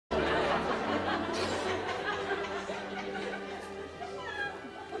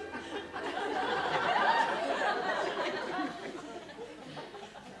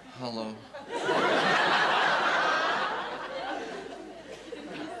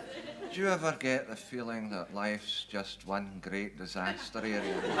Do you ever get the feeling that life's just one great disaster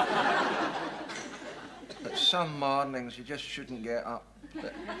area? That some mornings you just shouldn't get up,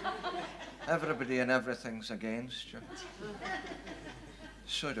 that everybody and everything's against you?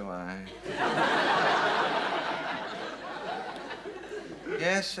 So do I.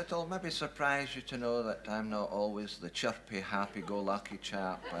 Yes, it'll maybe surprise you to know that I'm not always the chirpy, happy-go-lucky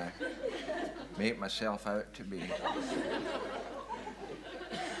chap I make myself out to be.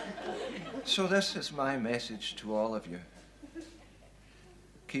 So this is my message to all of you.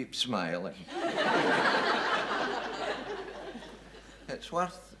 Keep smiling. It's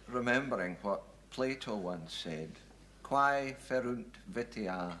worth remembering what Plato once said. Quae ferunt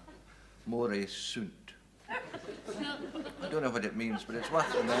vitia, more sunt. I don't know what it means, but it's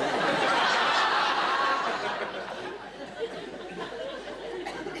worth remembering.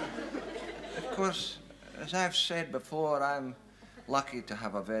 Of course, as I've said before, I'm lucky to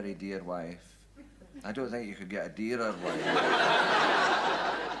have a very dear wife. I don't think you could get a dearer wife.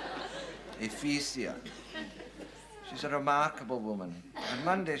 Ephesia. She's a remarkable woman. On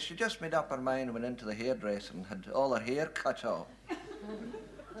Monday, she just made up her mind and went into the hairdresser and had all her hair cut off.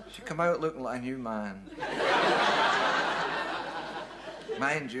 She came out looking like a new man.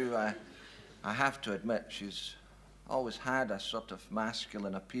 Mind you, I have to admit, she's always had a sort of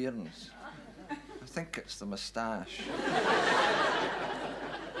masculine appearance. I think it's the moustache.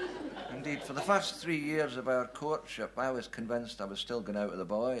 Indeed, for the first 3 years of our courtship, I was convinced I was still going out with the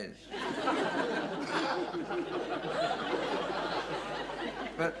boys.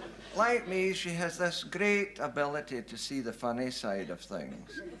 But like me, she has this great ability to see the funny side of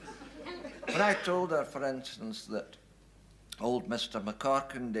things. When I told her, for instance, that old Mr.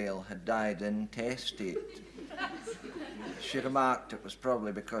 McCorkindale had died intestate, she remarked it was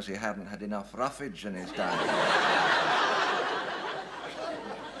probably because he hadn't had enough roughage in his diet.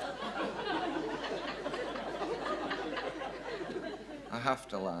 I have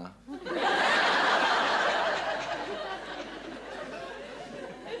to laugh.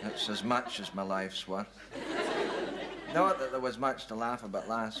 It's as much as my life's worth. Not that there was much to laugh about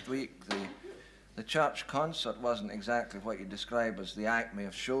last week. The church concert wasn't exactly what you describe as the acme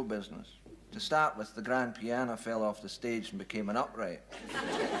of show business. To start with, the grand piano fell off the stage and became an upright.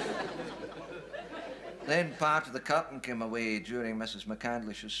 Then part of the curtain came away during Mrs.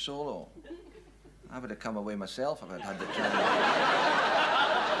 McCandlish's solo. I would have come away myself if I'd had the chance.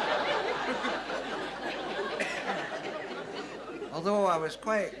 Although I was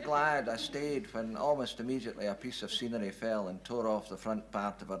quite glad I stayed when almost immediately a piece of scenery fell and tore off the front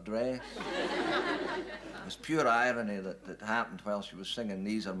part of her dress. It was pure irony that it happened while she was singing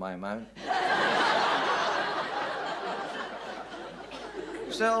These Are My Mountains.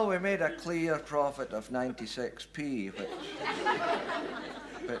 Still, we made a clear profit of 96p,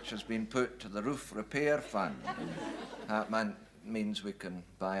 which has been put to the roof repair fund. That means we can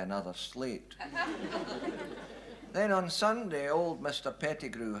buy another slate. Then on Sunday, old Mr.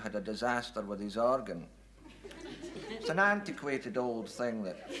 Pettigrew had a disaster with his organ. It's an antiquated old thing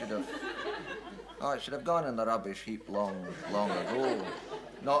that should have gone in the rubbish heap long ago.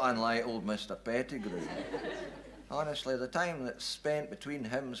 Not unlike old Mr. Pettigrew. Honestly, the time that's spent between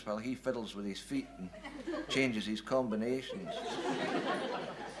hymns while he fiddles with his feet and changes his combinations.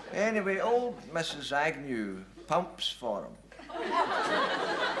 Anyway, old Mrs. Agnew pumps for him.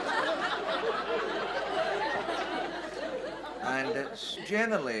 And it's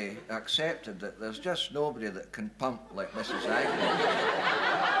generally accepted that there's just nobody that can pump like Mrs. Agnew.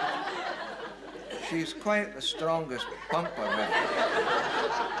 She's quite the strongest pumper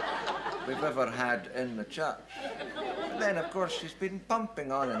we've ever had in the church. But then, of course, she's been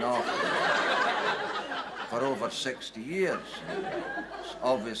pumping on and off for over 60 years. It's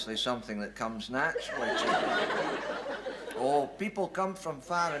obviously something that comes naturally to her. Oh, people come from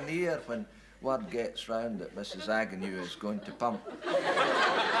far and near when word gets round that Mrs. Agnew is going to pump.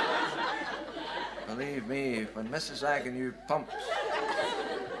 Believe me, when Mrs. Agnew pumps,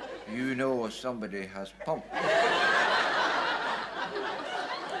 you know somebody has pumped.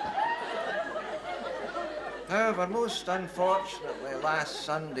 However, most unfortunately, last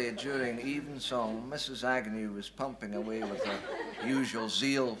Sunday during evensong, Mrs. Agnew was pumping away with her usual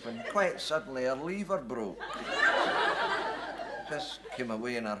zeal when quite suddenly her lever broke. Just came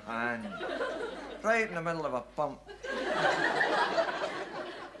away in her hand, right in the middle of a pump.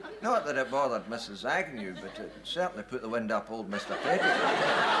 Not that it bothered Mrs. Agnew, but it certainly put the wind up old Mr. Pettigrew.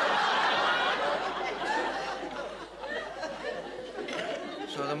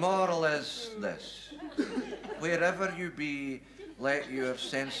 So the moral is this. Wherever you be, let your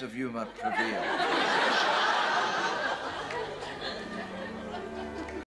sense of humour prevail.